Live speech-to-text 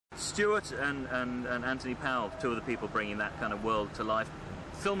Stuart and Anthony Powell, two of the people bringing that kind of world to life.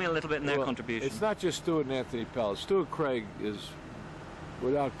 Fill me a little bit in their contribution. It's not just Stuart and Anthony Powell. Stuart Craig is,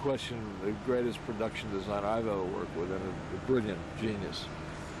 without question, the greatest production designer I've ever worked with, and a brilliant genius.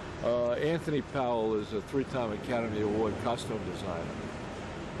 Anthony Powell is a 3-time Academy Award costume designer.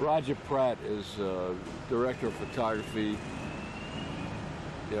 Roger Pratt is director of photography.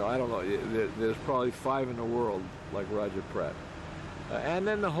 You know, I don't know, there's probably 5 in the world like Roger Pratt. And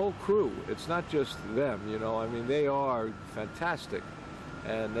then the whole crew. It's not just them, you know. I mean, they are fantastic,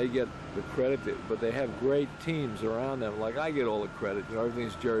 and they get the credit, but they have great teams around them. Like, I get all the credit. You know,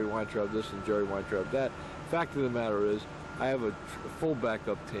 everything's Jerry Weintraub this and Jerry Weintraub that. Fact of the matter is, I have a full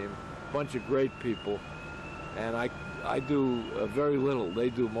backup team, a bunch of great people, and I do very little. They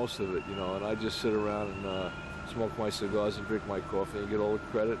do most of it, you know, and I just sit around and smoke my cigars and drink my coffee and get all the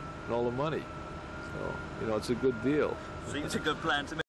credit and all the money. So, you know, it's a good deal. Seems a good plan to me.